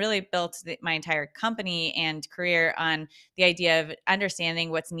and really built my entire company and career on the idea of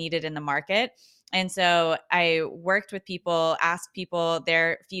understanding what's needed in the market. And so I worked with people, asked people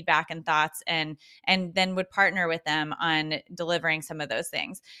their feedback and thoughts, and then would partner with them on delivering some of those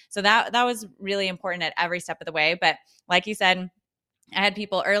things. So that was really important at every step of the way. But like you said, I had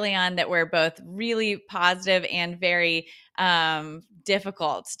people early on that were both really positive and very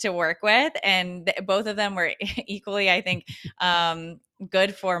difficult to work with, and both of them were equally, I think,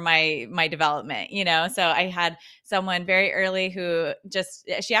 good for my development. So I had someone very early who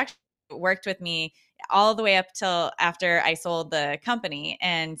she actually worked with me all the way up till after I sold the company.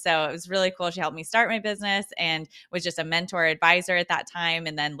 And so it was really cool. She helped me start my business and was just a mentor advisor at that time.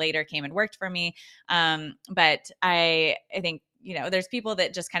 And then later came and worked for me. But I think, there's people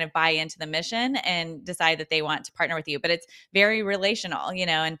that just kind of buy into the mission and decide that they want to partner with you, but it's very relational,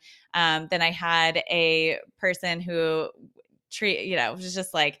 and then I had a person who was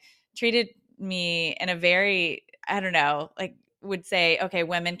just like treated me in a very, I don't know, like would say, okay,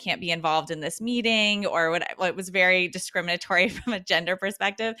 women can't be involved in this meeting, or what. It was very discriminatory from a gender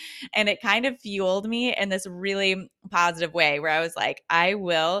perspective. And it kind of fueled me in this really positive way where I was like, I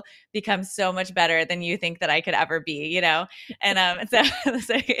will become so much better than you think that I could ever be, And so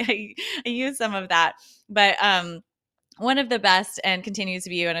I use some of that. But one of the best and continues to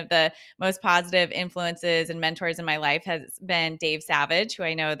be one of the most positive influences and mentors in my life has been Dave Savage, who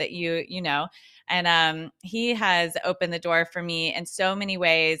I know that you know. And he has opened the door for me in so many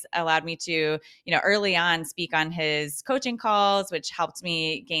ways, allowed me to, early on speak on his coaching calls, which helped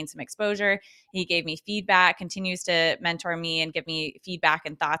me gain some exposure. He gave me feedback, continues to mentor me and give me feedback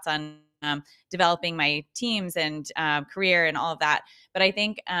and thoughts on developing my teams and career and all of that. But I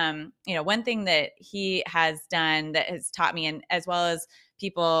think, one thing that he has done that has taught me, and as well as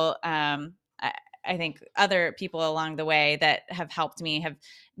people, I think other people along the way that have helped me,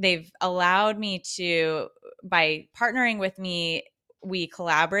 they've allowed me to, by partnering with me, we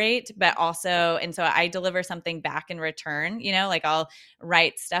collaborate, but also, and so I deliver something back in return, like I'll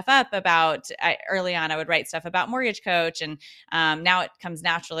write stuff up early on, I would write stuff about Mortgage Coach. And now it comes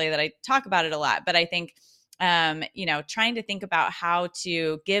naturally that I talk about it a lot, but I think, trying to think about how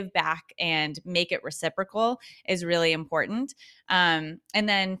to give back and make it reciprocal is really important. And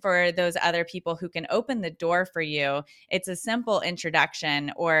then for those other people who can open the door for you, it's a simple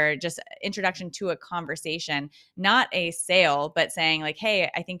introduction or just introduction to a conversation, not a sale, but saying like,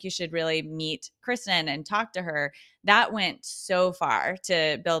 hey, I think you should really meet Kristin and talk to her. That went so far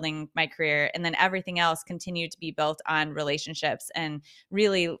to building my career. And then everything else continued to be built on relationships and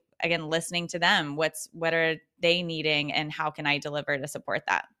really, again, listening to them. What are they needing and how can I deliver to support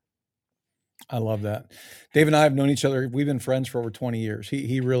that? I love that. Dave and I have known each other. We've been friends for over 20 years.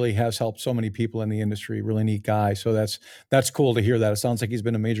 He really has helped so many people in the industry. Really neat guy. So that's cool to hear that. It sounds like he's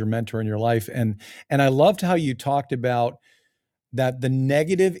been a major mentor in your life. And I loved how you talked about that the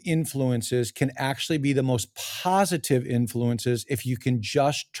negative influences can actually be the most positive influences if you can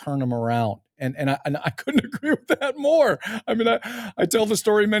just turn them around. And I couldn't agree with that more. I mean, I tell the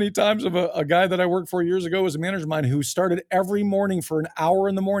story many times of a guy that I worked for years ago as a manager of mine who started every morning for an hour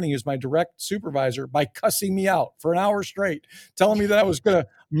in the morning as my direct supervisor by cussing me out for an hour straight, telling me that I was going to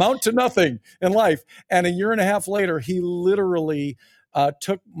mount to nothing in life. And a year and a half later, he literally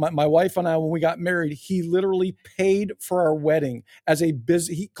took my wife and I, when we got married, he literally paid for our wedding as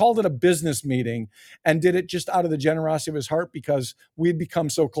he called it a business meeting and did it just out of the generosity of his heart because we'd become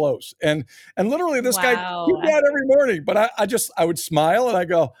so close. And literally this guy did that every morning, but I would smile and I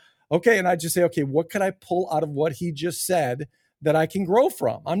go, okay. And I just say, okay, what could I pull out of what he just said that I can grow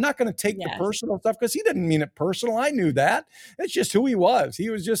from? I'm not going to take the personal stuff because he didn't mean it personal. I knew that. It's just who he was.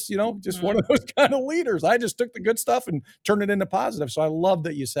 He was just, just one of those kind of leaders. I just took the good stuff and turned it into positive. So I love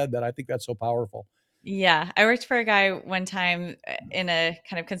that you said that. I think that's so powerful. Yeah. I worked for a guy one time in a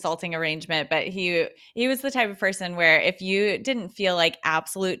kind of consulting arrangement, but he was the type of person where if you didn't feel like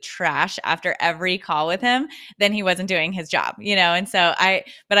absolute trash after every call with him, then he wasn't doing his job, And so I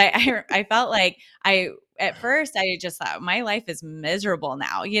felt like at first I just thought my life is miserable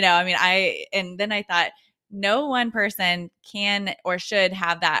now, and then I thought no one person can or should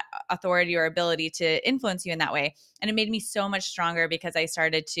have that authority or ability to influence you in that way. And it made me so much stronger because I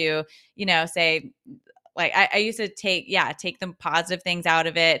started to, say, like I used to take the positive things out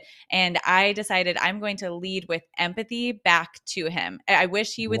of it. And I decided I'm going to lead with empathy back to him. I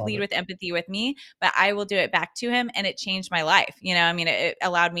wish he would lead with empathy with me, but I will do it back to him. And it changed my life. It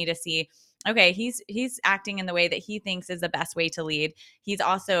allowed me to see, okay, he's acting in the way that he thinks is the best way to lead. He's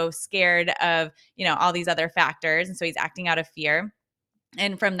also scared of, all these other factors. And so he's acting out of fear.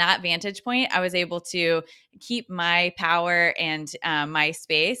 And from that vantage point, I was able to keep my power and my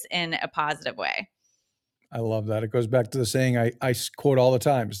space in a positive way. I love that. It goes back to the saying I quote all the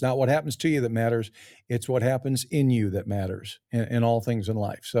time. It's not what happens to you that matters. It's what happens in you that matters in all things in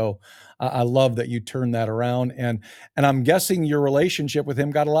life. So I love that you turned that around. And I'm guessing your relationship with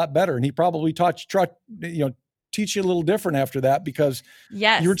him got a lot better. And he probably teach you a little different after that because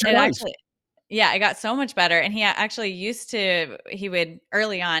yes, you were too nice. Yeah, it got so much better. And he actually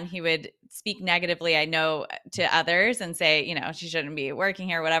early on, he would speak negatively, I know, to others and say, she shouldn't be working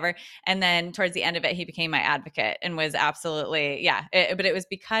here, whatever. And then towards the end of it, he became my advocate and was absolutely, but it was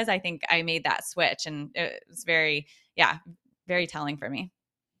because I think I made that switch and it was very telling for me.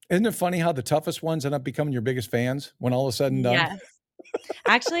 Isn't it funny how the toughest ones end up becoming your biggest fans when all is said and done? Yes.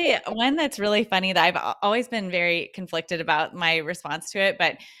 Actually, one that's really funny that I've always been very conflicted about my response to it,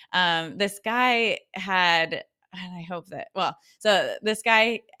 but this guy had, and I hope that, so this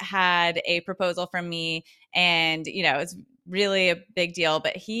guy had a proposal from me and, it was really a big deal,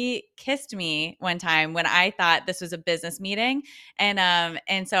 but he kissed me one time when I thought this was a business meeting. And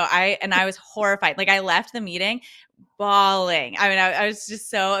so I was horrified. Like I left the meeting bawling. I mean, I was just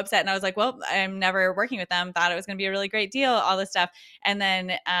so upset and I was like, well, I'm never working with them. Thought it was going to be a really great deal, all this stuff. And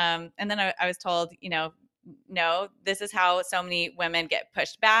then I was told, no, this is how so many women get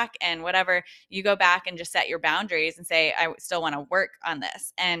pushed back and whatever. You go back and just set your boundaries and say, I still want to work on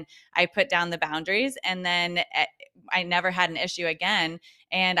this. And I put down the boundaries and then I never had an issue again.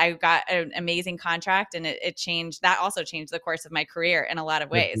 and I got an amazing contract, and it changed. That also changed the course of my career in a lot of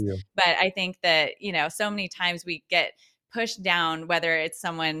Good for ways. you. But I think that, so many times we get pushed down, whether it's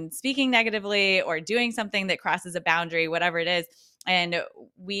someone speaking negatively or doing something that crosses a boundary, whatever it is. And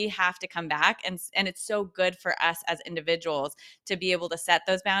we have to come back, and it's so good for us as individuals to be able to set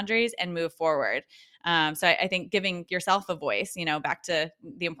those boundaries and move forward. So I think giving yourself a voice, back to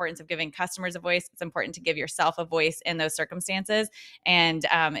the importance of giving customers a voice, it's important to give yourself a voice in those circumstances, and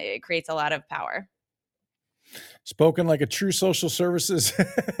it creates a lot of power. Spoken like a true social services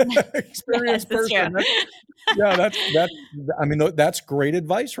Yes, experienced that's true. person. I mean, that's great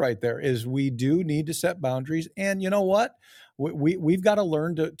advice right there, is we do need to set boundaries. And you know what? We've got to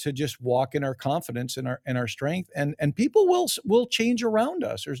learn to just walk in our confidence and our strength, and people will change around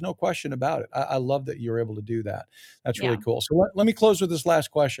us. There's no question about it. I love that you're able to do that. That's really Yeah. cool. So let me close with this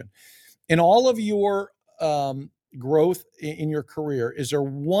last question. In all of your growth in your career, is there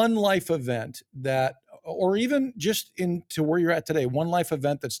one life event that, or even just into where you're at today, one life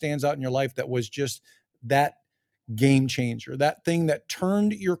event that stands out in your life that was just that game changer, that thing that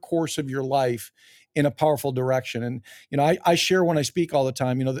turned your course of your life in a powerful direction? And, I share when I speak all the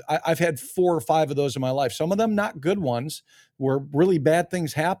time, I've had 4 or 5 of those in my life, some of them not good ones, where really bad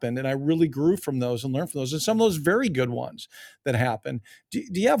things happened. And I really grew from those and learned from those. And some of those very good ones that happened. Do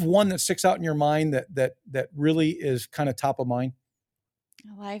you have one that sticks out in your mind that really is kind of top of mind?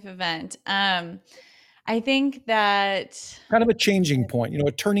 A life event. I think that, Kind of a changing point,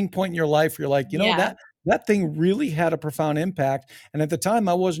 a turning point in your life. You're like, yeah. that thing really had a profound impact. And at the time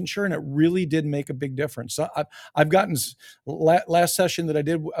I wasn't sure, and it really did make a big difference. So I've gotten last session that I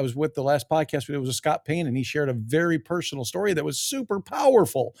did, I was with the last podcast, it was a Scott Payne, and he shared a very personal story that was super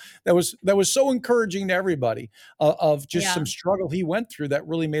powerful. That was so encouraging to everybody, of just Yeah. some struggle he went through that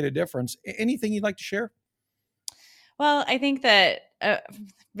really made a difference. Anything you'd like to share? Well, I think that a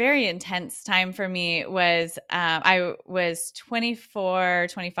very intense time for me was, I was 24,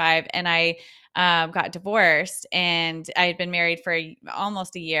 25, and I got divorced, and I had been married for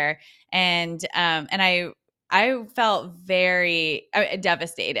almost a year. And I felt very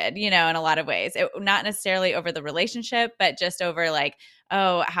devastated, in a lot of ways. Not necessarily over the relationship, but just over like,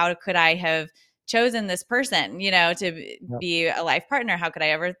 oh, how could I have chosen this person, to Yep. be a life partner? How could I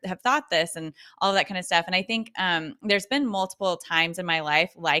ever have thought this? And all of that kind of stuff. And I think there's been multiple times in my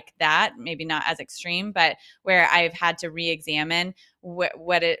life like that, maybe not as extreme, but where I've had to re-examine what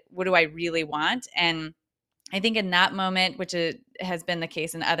do I really want. And I think in that moment, which has been the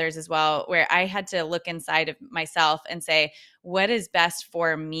case in others as well, where I had to look inside of myself and say, what is best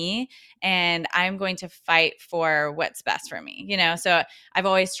for me? And I'm going to fight for what's best for me. So I've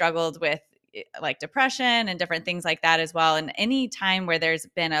always struggled with like depression and different things like that as well. And any time where there's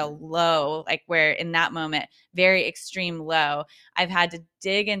been a low, like where in that moment, very extreme low, I've had to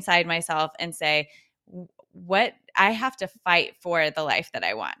dig inside myself and say, what I have to fight for the life that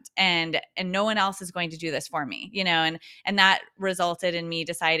I want, and no one else is going to do this for me, and that resulted in me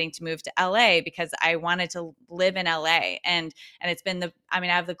deciding to move to LA because I wanted to live in LA, and it's been I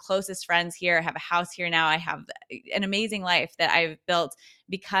have the closest friends here, I have a house here now, I have an amazing life that I've built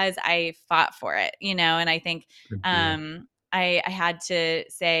because I fought for it, and I think Good for you. I had to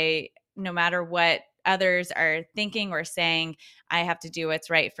say, no matter what others are thinking or saying, I have to do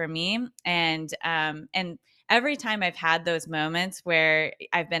what's right for me. And every time I've had those moments where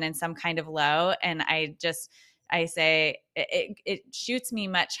I've been in some kind of low, and I say it shoots me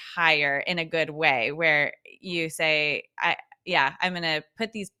much higher in a good way, where you say, I'm going to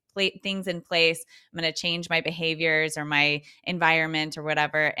put these things in place. I'm going to change my behaviors or my environment or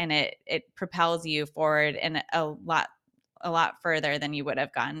whatever. And it propels you forward in a lot further than you would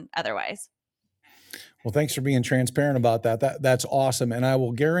have gone otherwise. Well, thanks for being transparent about that. That's awesome. And I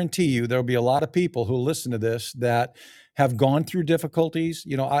will guarantee you there'll be a lot of people who listen to this that have gone through difficulties.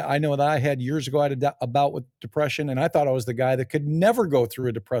 I know that I had years ago, I had a bout with depression, and I thought I was the guy that could never go through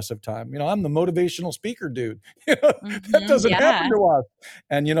a depressive time. I'm the motivational speaker dude. That doesn't happen Yeah. to us.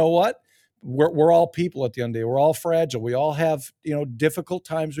 And you know what? We're all people at the end of the day. We're all fragile. We all have, difficult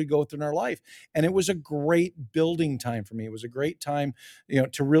times we go through in our life. And it was a great building time for me. It was a great time,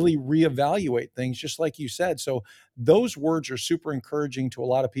 to really reevaluate things, just like you said. So those words are super encouraging to a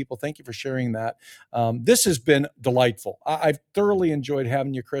lot of people. Thank you for sharing that. This has been delightful. I've thoroughly enjoyed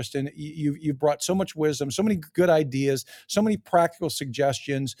having you, Kristin. You've brought so much wisdom, so many good ideas, so many practical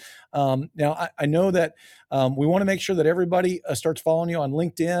suggestions. Now, I know that we want to make sure that everybody starts following you on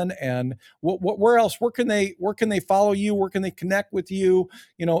LinkedIn. And where else? Where can they follow you? Where can they connect with you?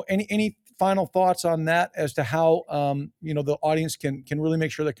 Any final thoughts on that as to how the audience can really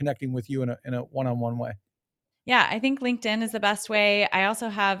make sure they're connecting with you in a one-on-one way? Yeah, I think LinkedIn is the best way. I also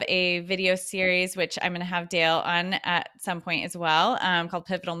have a video series, which I'm going to have Dale on at some point as well, called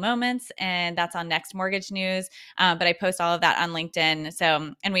Pivotal Moments. And that's on Next Mortgage News. But I post all of that on LinkedIn.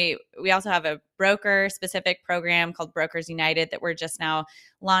 So, and we also have a broker specific program called Brokers United that we're just now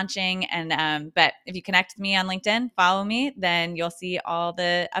launching. And, but if you connect with me on LinkedIn, follow me, then you'll see all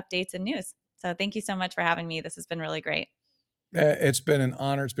the updates and news. So thank you so much for having me. This has been really great. It's been an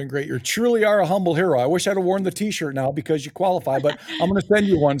honor. It's been great. You truly are a humble hero. I wish I'd have worn the t-shirt now because you qualify, but I'm going to send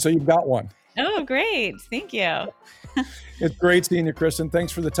you one so you've got one. Oh, great. Thank you. It's great seeing you, Kristin.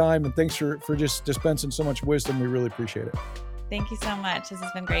 Thanks for the time, and thanks for just dispensing so much wisdom. We really appreciate it. Thank you so much. This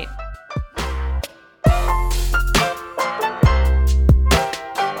has been great.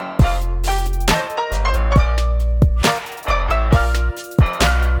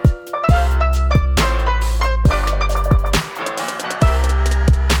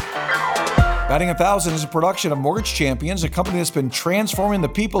 Batting 1,000 is a production of Mortgage Champions, a company that's been transforming the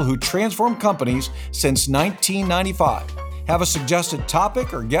people who transform companies since 1995. Have a suggested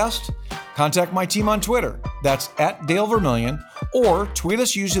topic or guest? Contact my team on Twitter. That's @DaleVermillion, or tweet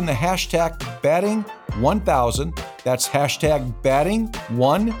us using the hashtag batting1000. That's hashtag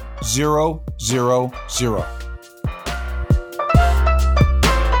batting1000.